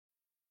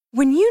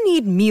When you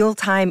need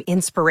mealtime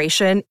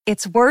inspiration,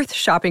 it's worth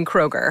shopping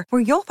Kroger,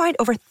 where you'll find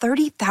over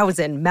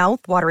 30,000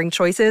 mouth-watering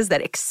choices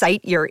that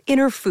excite your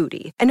inner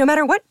foodie. And no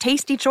matter what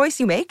tasty choice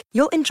you make,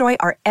 you'll enjoy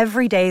our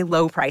everyday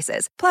low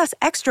prices, plus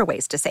extra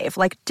ways to save,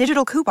 like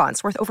digital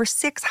coupons worth over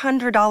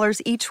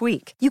 $600 each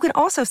week. You can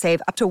also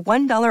save up to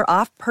 $1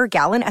 off per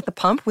gallon at the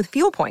pump with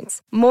fuel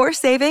points. More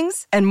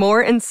savings and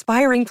more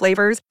inspiring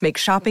flavors make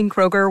shopping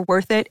Kroger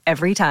worth it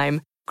every time.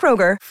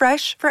 Kroger,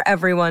 fresh for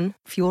everyone.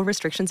 Fuel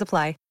restrictions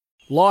apply.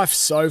 Life's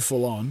so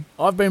full on.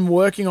 I've been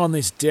working on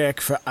this deck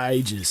for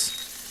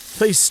ages.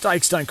 These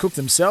steaks don't cook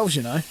themselves,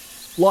 you know.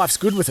 Life's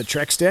good with a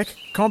Trex deck.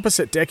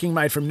 Composite decking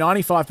made from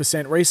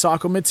 95%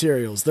 recycled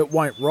materials that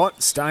won't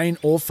rot, stain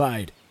or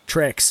fade.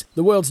 Trex,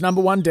 the world's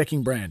 #1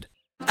 decking brand.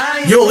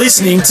 You're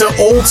listening to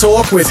All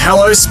Talk with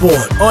Hello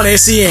Sport on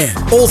SEN.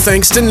 All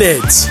thanks to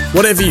Neds.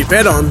 Whatever you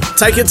bet on,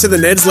 take it to the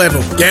Neds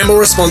level. Gamble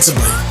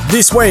responsibly.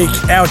 This week,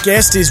 our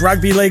guest is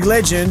rugby league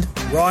legend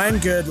Ryan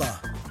Girdler.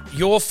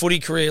 Your footy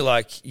career,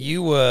 like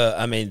you were,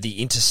 I mean, the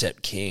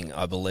intercept king,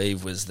 I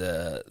believe, was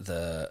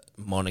the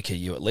moniker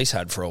you at least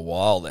had for a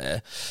while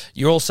there.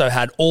 You also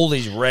had all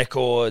these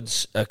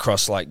records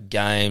across like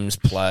games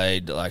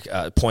played, like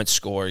point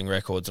scoring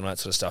records and that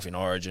sort of stuff in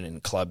Origin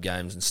and club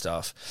games and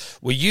stuff.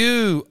 Were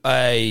you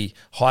a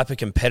hyper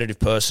competitive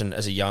person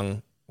as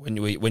when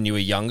you were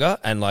younger,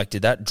 and like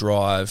did that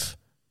drive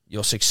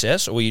your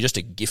success, or were you just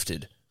a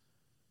gifted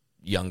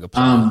younger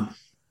player?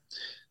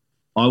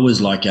 I was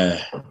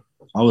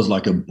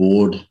like a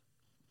board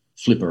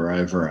flipper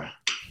over.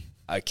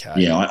 Okay.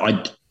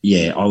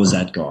 Yeah, I was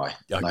that guy.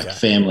 Okay. Like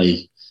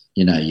family,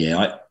 you know.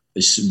 Yeah,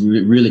 it's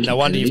really competitive. No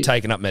wonder you've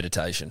taken up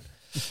meditation.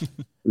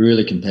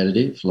 Really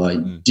competitive.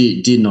 Like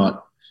did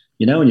not,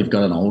 you know, when you've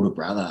got an older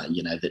brother,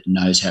 you know, that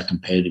knows how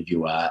competitive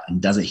you are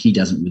and he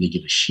doesn't really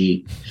give a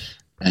shit.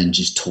 And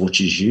just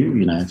tortures you,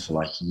 you know, for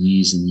like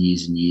years and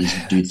years and years,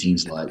 and do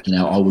things like, you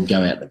know, I would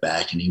go out the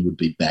back and he would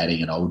be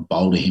batting and I would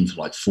bowl to him for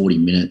like 40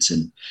 minutes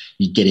and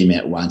you'd get him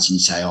out once and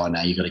you'd say, oh,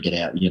 no, you've got to get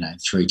out, you know,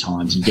 3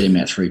 times. And get him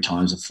out 3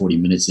 times in 40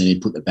 minutes, then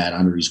he'd put the bat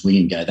under his wing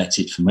and go, that's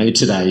it for me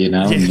today, you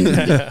know, and you would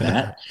get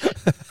that,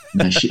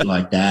 you know, shit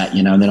like that,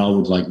 you know, and then I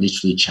would like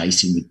literally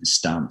chase him with the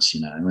stumps,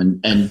 you know,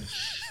 and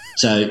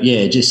so,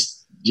 yeah,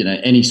 just, you know,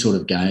 any sort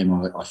of game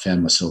I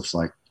found myself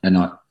like, and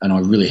I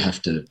really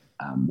have to,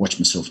 watch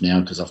myself now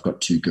because I've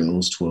got 2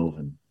 girls, 12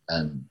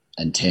 and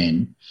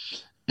 10,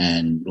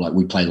 and like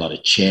we play a lot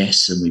of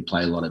chess and we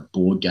play a lot of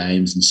board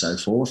games and so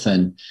forth,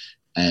 and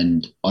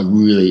I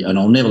really, and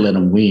I'll never let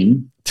them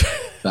win,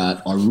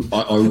 but I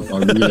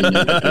really need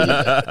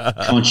to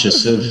be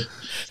conscious of.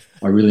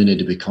 I really need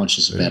to be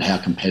conscious about how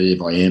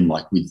competitive I am,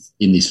 like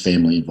in this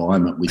family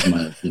environment with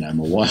my, you know,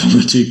 my wife and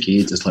my 2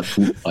 kids. It's like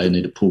I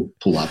need to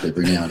pull up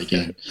every now and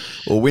again.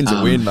 Well, win's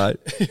a win, mate.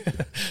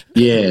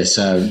 Yeah,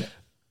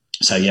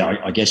 So yeah,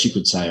 I guess you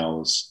could say I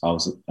was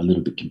a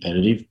little bit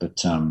competitive,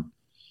 but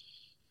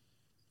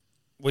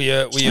were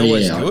you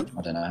always good?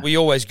 I don't know. Were you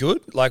always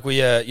good? Like you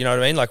know what I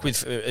mean? Like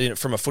with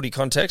from a footy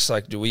context,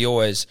 like do we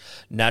always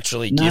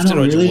naturally gifted,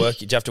 or really.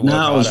 did you have to work? No,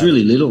 harder? I was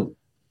really little.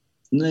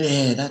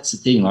 Yeah, that's the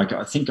thing. Like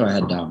I think I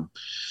had,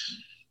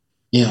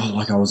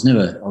 like I was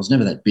never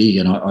that big,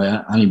 and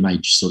I only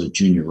made sort of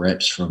junior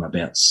reps from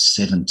about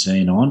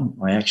 17 on.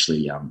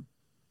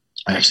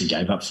 I actually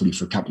gave up footy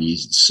for a couple of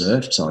years and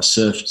surfed. So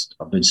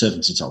I've been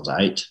surfing since I was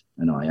 8,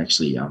 and I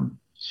actually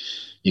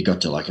got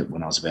to like it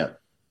when I was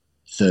about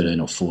 13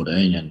 or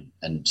 14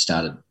 and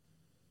started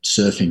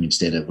surfing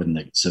instead of when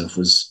the surf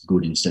was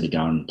good, instead of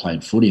going and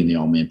playing footy. And the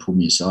old man pulled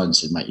me aside and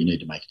said, mate, you need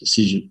to make a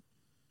decision.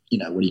 You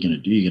know, what are you going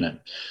to do? You're going to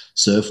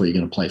surf or you're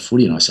going to play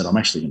footy? And I said, I'm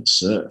actually going to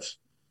surf.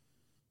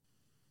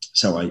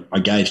 So I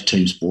gave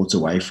team sports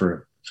away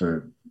for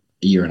a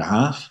year and a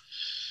half.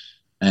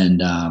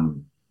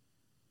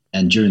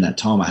 And during that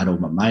time, I had all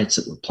my mates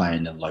that were playing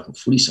in the local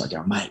footy. So I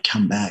go, mate,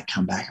 come back.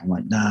 I'm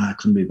like, nah, I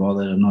couldn't be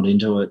bothered. I'm not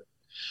into it.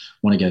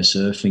 Want to go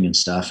surfing and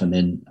stuff. And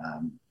then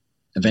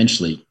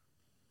eventually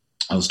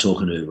I was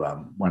talking to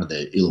one of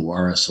the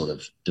Illawarra sort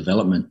of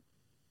development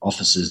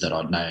officers that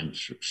I'd known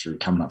through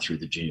coming up through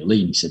the junior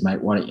league. And he said,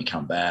 mate, why don't you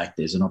come back?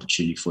 There's an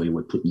opportunity for you.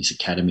 We're putting this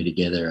academy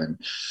together and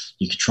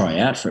you could try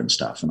out for it and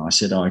stuff. And I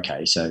said, oh,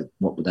 okay, so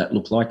what would that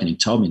look like? And he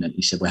told me that.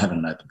 He said, we're having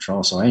an open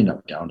trial. So I ended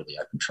up going to the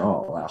open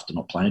trial after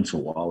not playing for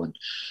a while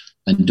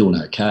and doing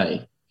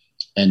okay.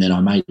 And then I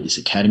made this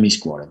academy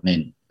squad, and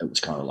then it was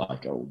kind of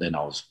like, then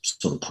I was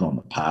sort of put on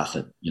the path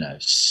that, you know,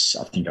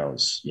 I think I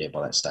was,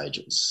 by that stage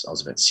I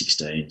was about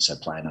 16, so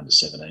playing under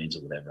 17s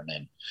or whatever. And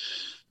then,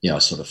 I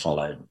sort of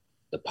followed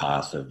the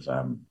path of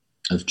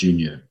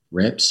junior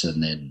reps,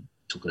 and then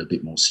took it a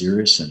bit more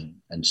serious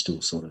and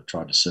still sort of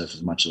tried to surf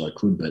as much as I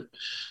could. But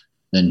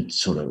then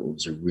sort of it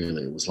was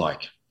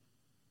like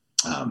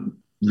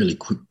really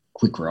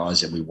quick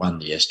rise, and we won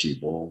the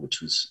SG ball,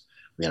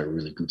 we had a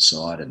really good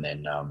side. And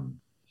then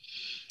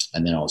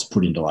I was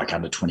put into like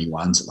under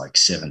 21s at like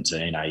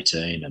 17,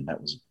 18, and that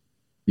was a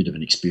bit of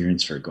an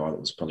experience for a guy that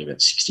was probably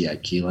about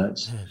 68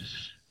 kilos.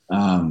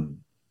 And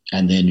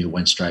then you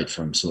went straight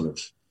from sort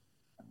of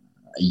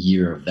a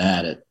year of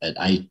that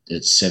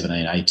at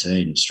 17,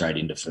 18, straight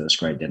into first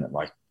grade, then at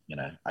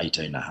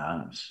 18 and a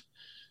half.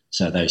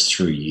 So those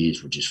 3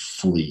 years were just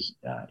fully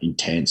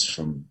intense,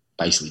 from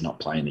basically not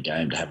playing the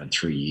game to having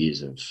 3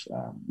 years of,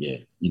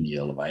 in the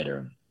elevator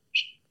and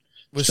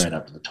straight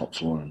up to the top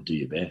floor and do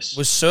your best.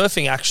 Was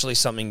surfing actually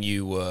something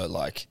you were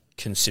like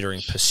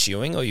considering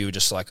pursuing, or you were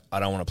just like, I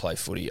don't want to play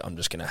footy, I'm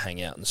just going to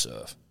hang out and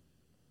surf?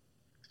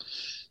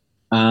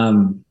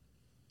 I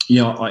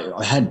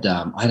had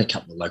a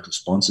couple of local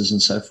sponsors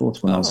and so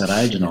forth when I was that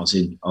age, and I was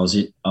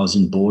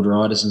in board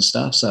riders and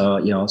stuff. So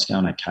I was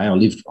going okay. I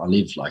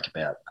lived like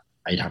about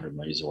 800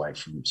 metres away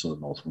from sort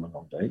of North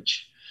Wollongong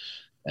Beach,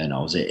 and I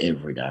was there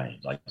every day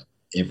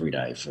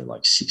for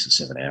like 6 or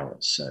 7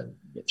 hours. So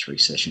get 3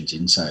 sessions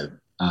in.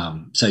 I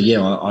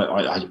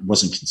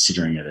wasn't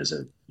considering it as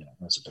a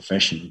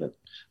profession,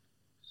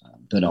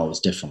 but I was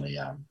definitely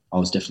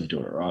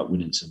doing it right,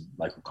 winning some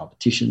local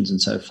competitions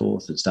and so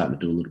forth, and starting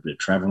to do a little bit of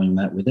travelling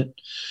with it,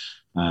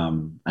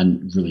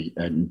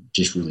 and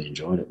just really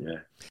enjoyed it. Yeah.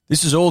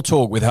 This is All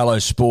Talk with Hello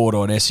Sport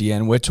on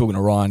SEN. We're talking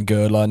to Ryan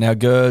Girlder now.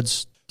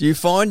 Girds, do you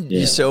find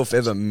yourself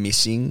ever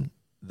missing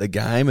the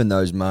game and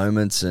those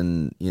moments,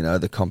 and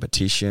the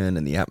competition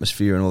and the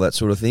atmosphere and all that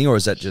sort of thing, or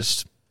is that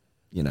just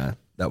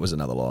that was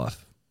another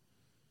life?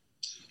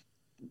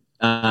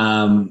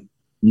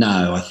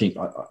 No, I think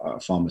I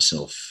find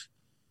myself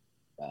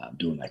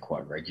doing that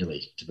quite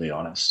regularly, to be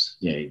honest.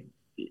 Yeah,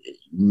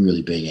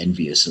 really being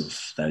envious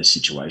of those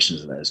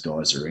situations that those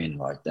guys are in,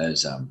 like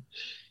those,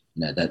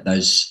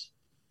 those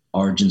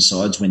Origin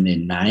sides when they're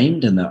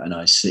named, and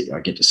I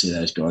get to see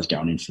those guys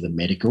going in for the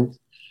medical.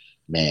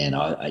 Man,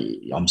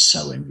 I'm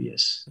so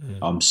envious.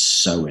 I'm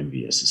so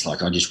envious. It's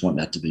like I just want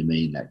that to be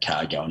me in that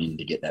car going in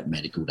to get that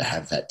medical, to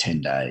have that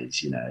 10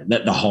 days.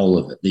 That the whole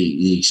of it,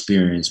 the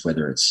experience,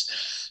 whether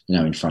it's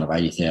in front of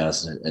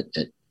 80,000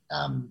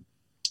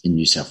 in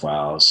New South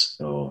Wales,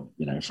 or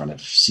in front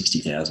of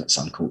 60,000 at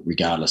Suncorp,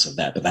 regardless of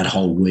that. But that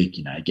whole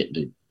week, getting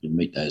to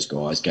meet those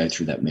guys, go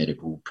through that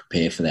medical,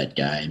 prepare for that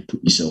game,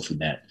 put yourself in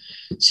that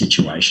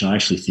situation. I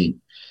actually think,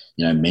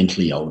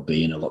 mentally I would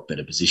be in a lot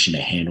better position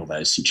to handle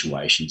those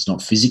situations,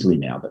 not physically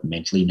now, but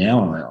mentally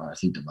now. And I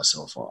think to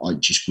myself, I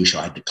just wish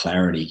I had the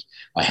clarity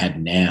I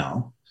had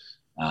now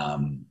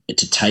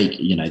to take,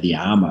 the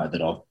armour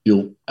that I've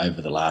built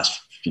over the last,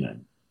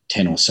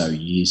 10 or so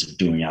years of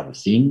doing other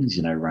things,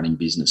 running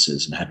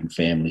businesses and having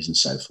families and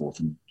so forth,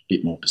 and a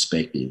bit more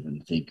perspective.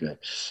 And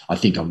I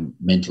think I'm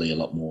mentally a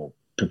lot more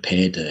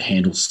prepared to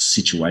handle a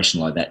situation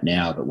like that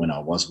now than when I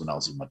was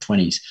in my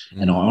 20s.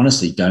 And I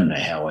honestly don't know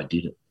how I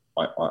did it.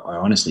 I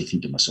honestly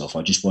think to myself,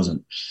 I just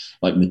wasn't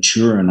like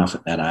mature enough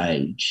at that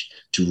age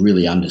to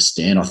really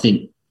understand. I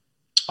think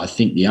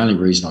the only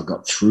reason I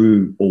got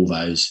through all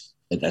those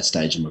at that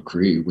stage of my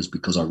career was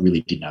because I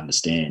really didn't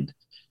understand.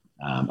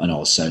 And I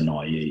was so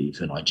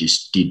naive, and I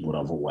just did what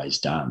I've always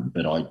done.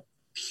 But I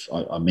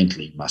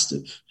mentally must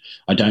have,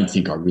 I don't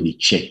think I really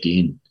checked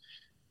in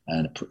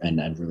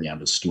and really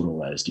understood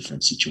all those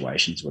different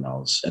situations when I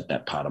was at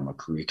that part of my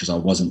career, because I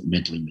wasn't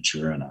mentally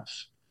mature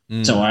enough.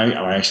 So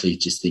I actually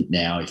just think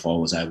now, if I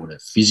was able to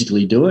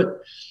physically do it,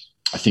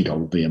 I think I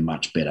would be a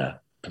much better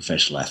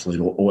professional athlete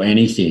or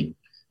anything.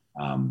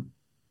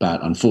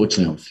 But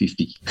unfortunately, I'm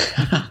 50.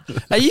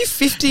 Are you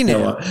 50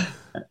 now?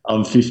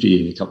 I'm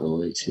 50 in a couple of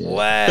weeks. Yeah.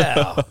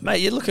 Wow, mate,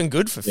 you're looking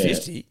good for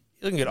 50. You're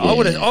looking good.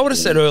 Yeah, I would have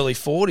said early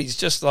 40s,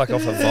 just like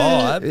off a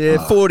vibe.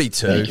 Yeah,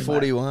 42,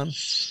 41.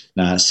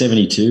 No,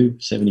 72.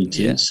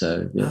 Yeah.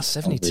 So yeah,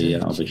 72.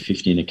 I'll be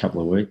 50 in a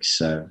couple of weeks.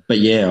 So, but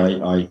yeah,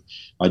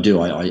 I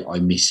do. I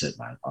miss it,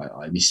 mate.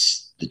 I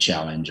miss the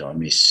challenge. I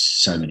miss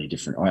so many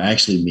different. I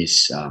actually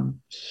miss.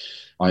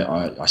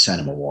 I say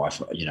to my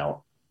wife,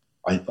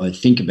 I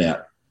think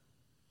about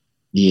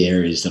the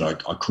areas that I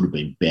could have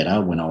been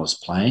better when I was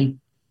playing,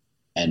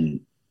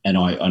 and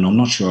I'm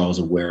not sure I was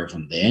aware of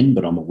them then,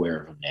 but I'm aware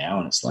of them now.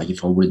 And it's like,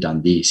 if I would have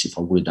done this, if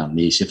I would have done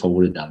this, if I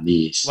would have done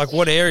this. Like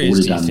what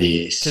areas do you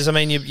think? Because I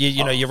mean,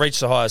 you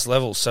reached the highest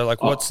level. So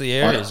like, what's the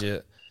areas?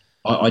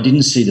 I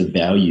didn't see the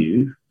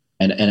value,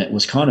 and it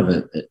was kind of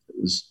it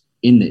was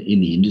in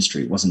the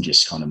industry. It wasn't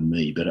just kind of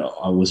me, but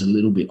I was a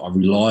little bit. I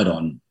relied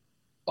on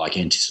like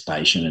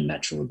anticipation and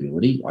natural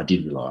ability. I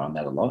did rely on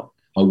that a lot.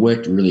 I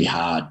worked really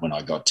hard when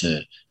I got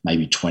to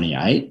maybe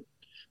 28,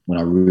 when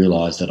I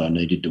realised that I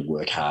needed to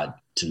work hard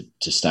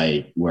to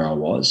stay where I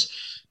was.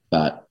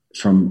 But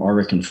from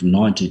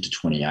 19 to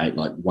 28,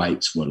 like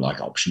weights were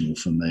like optional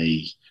for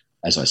me.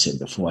 As I said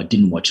before, I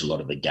didn't watch a lot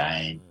of the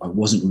game. I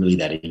wasn't really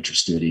that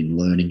interested in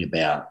learning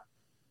about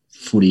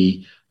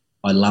footy.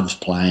 I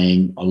loved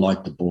playing. I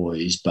liked the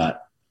boys,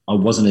 but I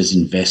wasn't as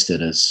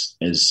invested as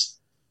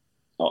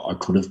I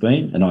could have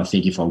been. And I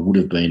think if I would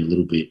have been a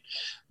little bit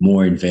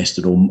more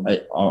invested, or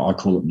I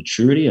call it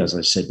maturity. As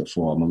I said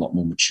before, I'm a lot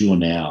more mature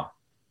now,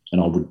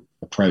 and I would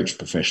approach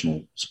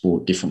professional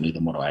sport differently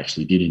than what I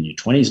actually did in your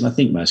 20s. And I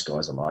think most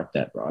guys are like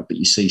that, right? But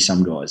you see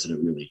some guys that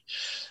are really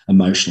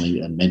emotionally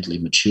and mentally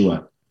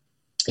mature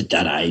at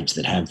that age,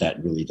 that have that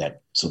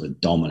sort of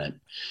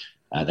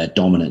that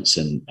dominance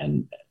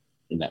and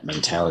in that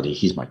mentality.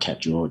 Here's my cat,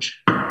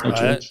 George. Hey,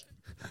 George.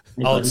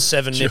 Old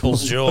seven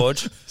nipples,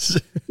 George.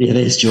 Yeah,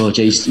 there's George.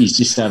 He's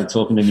just started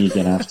talking to me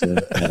again after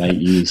about 8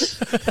 years.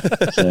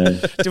 So,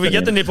 do we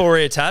get the nipple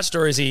reattached,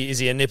 or is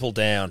he a nipple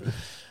down?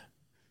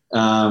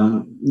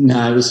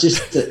 No, it was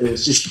just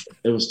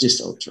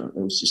ultra. It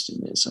was just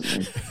in there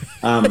somewhere.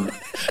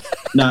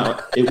 No,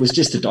 it was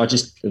just the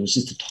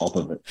top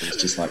of it. It was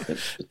just like the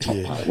top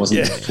part. It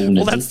wasn't the full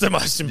nipple. Well, that's the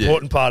most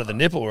important part of the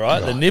nipple, right?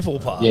 The nipple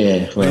part.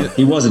 Yeah, well,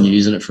 he wasn't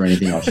using it for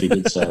anything, I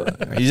figured. So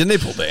he's a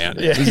nipple down.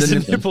 Yeah, he's a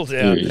nipple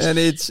down, and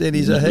he's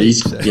a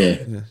heap. Yeah.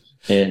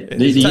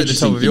 The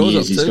interesting thing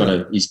is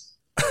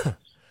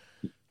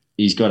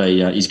he's got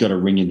a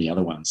ring in the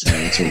other one, so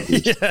it's all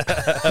good.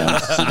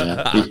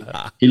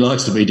 He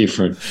likes to be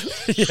different.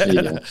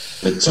 Yeah.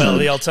 But,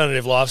 the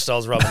alternative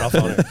lifestyle's rubbing off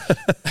on him.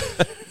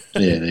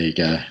 Yeah, there you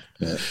go.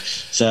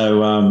 So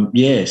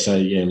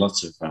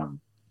lots of.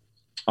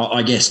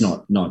 I guess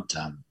not.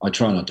 I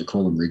try not to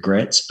call them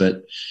regrets,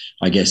 but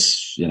I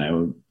guess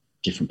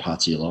different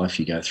parts of your life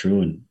you go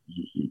through, and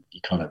you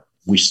kind of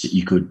wish that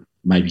you could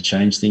maybe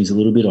change things a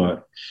little bit. I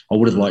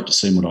would have liked to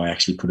see what I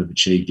actually could have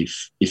achieved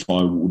if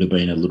I would have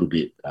been a little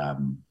bit. I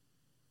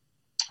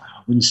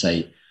wouldn't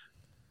say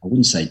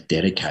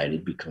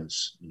dedicated,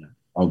 because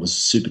I was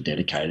super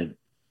dedicated,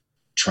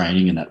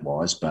 training and that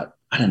wise, but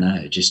I don't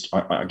know. Just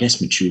I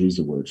guess mature is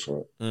the word for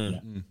it.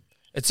 Mm.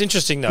 It's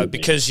interesting though,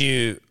 because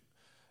I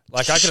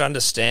could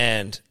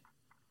understand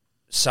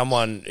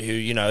someone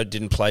who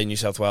didn't play New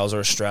South Wales or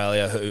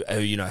Australia who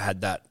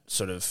had that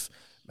sort of,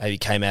 maybe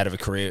came out of a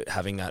career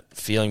having that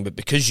feeling, but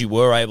because you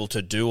were able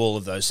to do all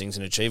of those things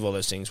and achieve all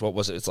those things, what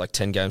was it? It's like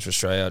 10 games for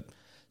Australia,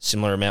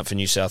 similar amount for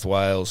New South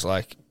Wales,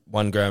 like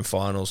 1 grand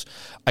finals.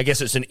 I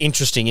guess it's an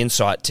interesting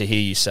insight to hear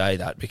you say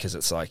that, because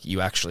it's like you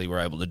actually were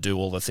able to do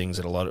all the things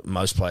that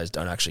most players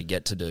don't actually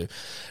get to do.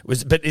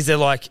 But is there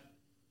and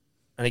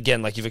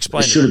again, like you've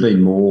explained, it should have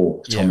been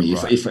more, Tommy.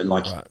 Yeah, right, if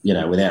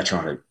without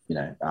trying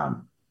to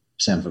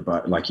sound for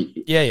both,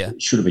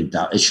 it should have been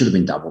it should have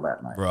been double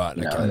that, mate. Right.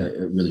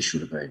 It really should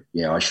have been.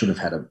 Yeah, I should have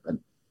had I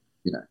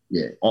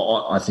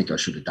think I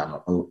should have done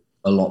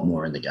a lot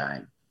more in the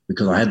game,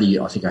 because I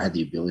think I had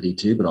the ability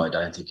to, but I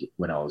don't think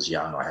when I was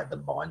young I had the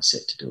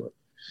mindset to do it.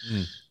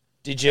 Mm.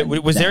 Did you?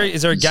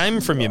 Is there a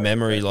game from your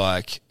memory,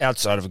 like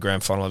outside of a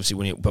grand final,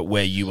 obviously, but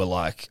where you were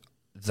like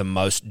the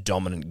most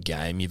dominant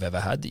game you've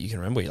ever had that you can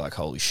remember? Where you're like,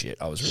 holy shit,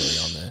 I was really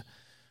on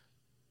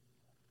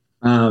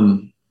there.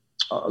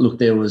 Look,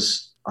 there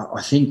was.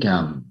 I think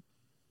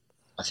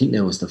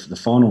there was the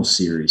final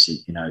series in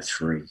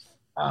 2003.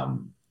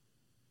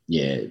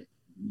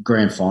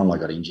 Grand final I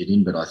got injured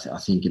in, but I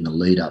think in the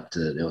lead up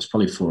to, there was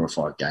probably 4 or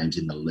 5 games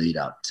in the lead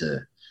up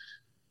to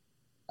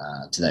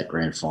that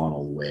grand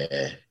final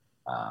where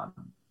I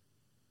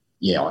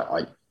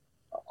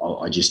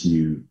just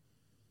knew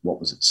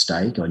what was at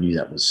stake. I knew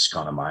that was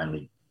kind of my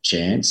only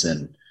chance,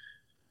 and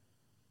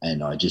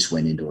I just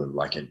went into a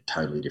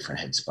totally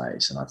different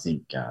headspace. And I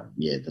think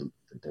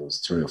there was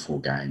 3 or 4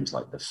 games,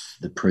 like the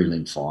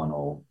prelim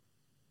final.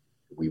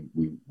 We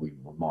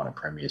were minor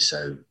premiers,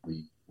 so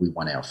we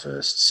won our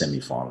first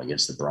semi-final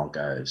against the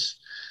Broncos,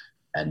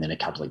 and then a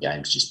couple of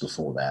games just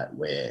before that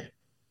where,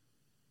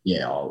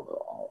 I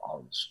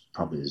was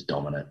probably as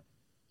dominant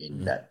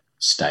in that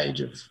stage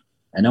of,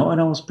 and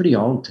I was pretty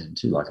old then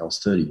too. Like I was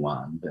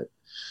 31, but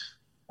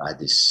I had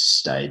this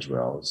stage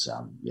where I was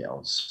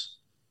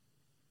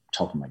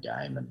top of my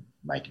game and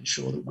making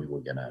sure that we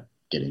were going to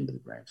get into the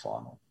grand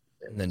final.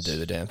 And then do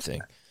the damn thing.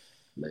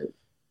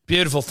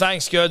 Beautiful.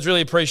 Thanks, Girds.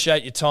 Really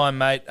appreciate your time,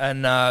 mate,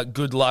 and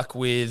good luck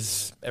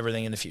with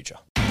everything in the future.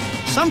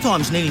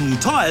 Sometimes needing new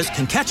tyres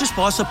can catch us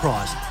by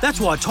surprise. That's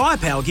why Tyre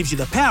Power gives you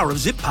the power of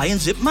Zip Pay and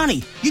Zip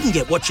Money. You can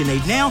get what you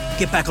need now,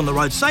 get back on the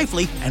road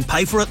safely, and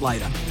pay for it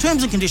later.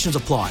 Terms and conditions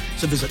apply.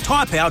 So visit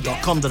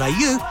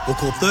tyrepower.com.au or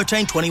call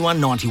 13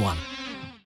 21 91.